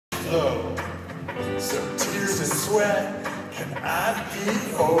flow. So tears and sweat can I be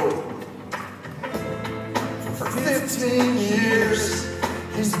owed. For 15 years,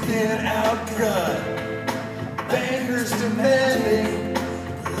 he's been outgunned. Bankers demanding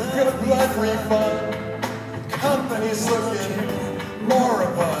a blood refund. Companies looking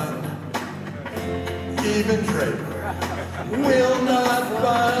moribund. Even Draper will not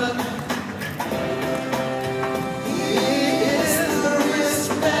fund. He is the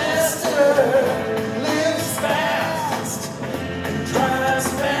risk master, lives fast and drives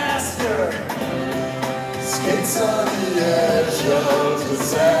faster, skates on the edge of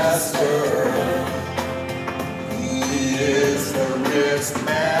disaster. He is the risk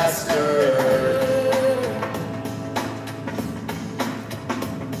master.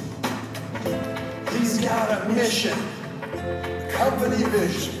 He's got a mission, company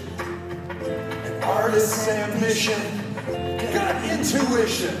vision, an artist's ambition, got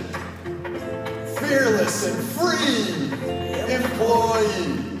intuition, fearless and free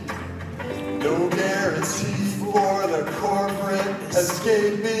employee. No guarantee for the corporate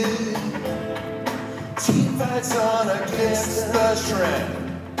escapee. Team fights on against the trend.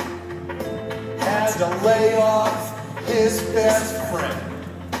 Had to lay off his best friend.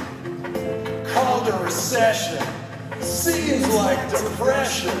 Called a recession, seems like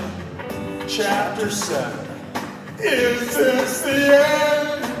depression. Chapter 7, is this the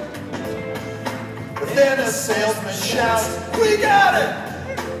end? But then a salesman shouts, we got it!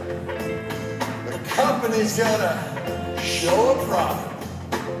 The company's gonna show a profit.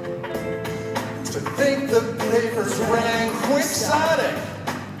 To think the papers rang quixotic.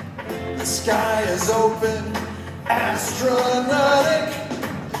 The sky is open, astronautic.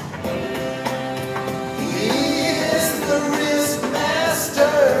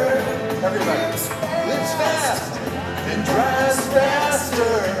 Everybody lives fast and drives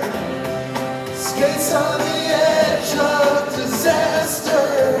faster, skates on the edge of disaster.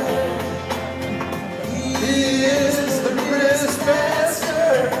 He is the risk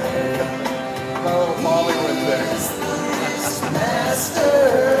master. Oh, Hollywood thing. Master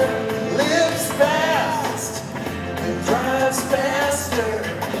lives fast and drives faster,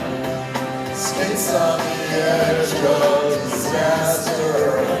 skates on the edge of disaster.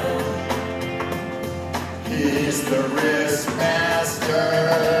 He's the risk master.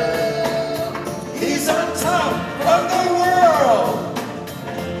 He's on top of the world.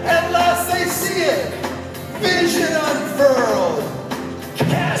 At last they see it. Vision unfurled.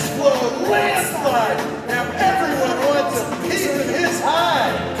 Cash flow landslide. Now everyone wants a piece of his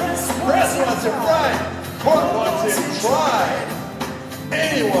hide. Press wants him right. Court wants him tried.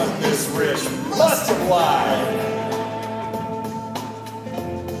 Anyone this rich must have lied.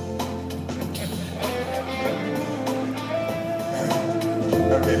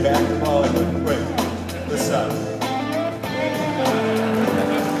 Okay, back to Hollywood. Quick, this up.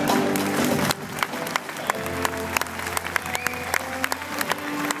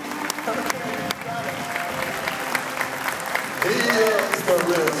 He is the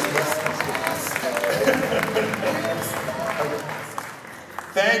risk master.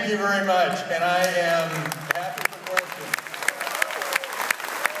 Thank you very much, and I am happy for questions.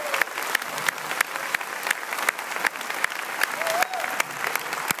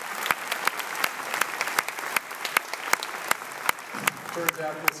 Turns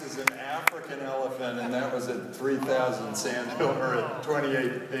out this is an African elephant, and that was at 3000 Sand Hill, or at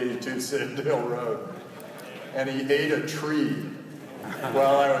 2882 Sand Hill Road. And he ate a tree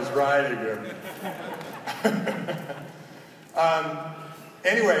while I was riding him.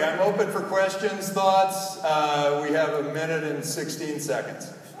 Anyway, I'm open for questions, thoughts. We have 1 minute and 16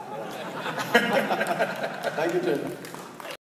 seconds. Thank you, Jim.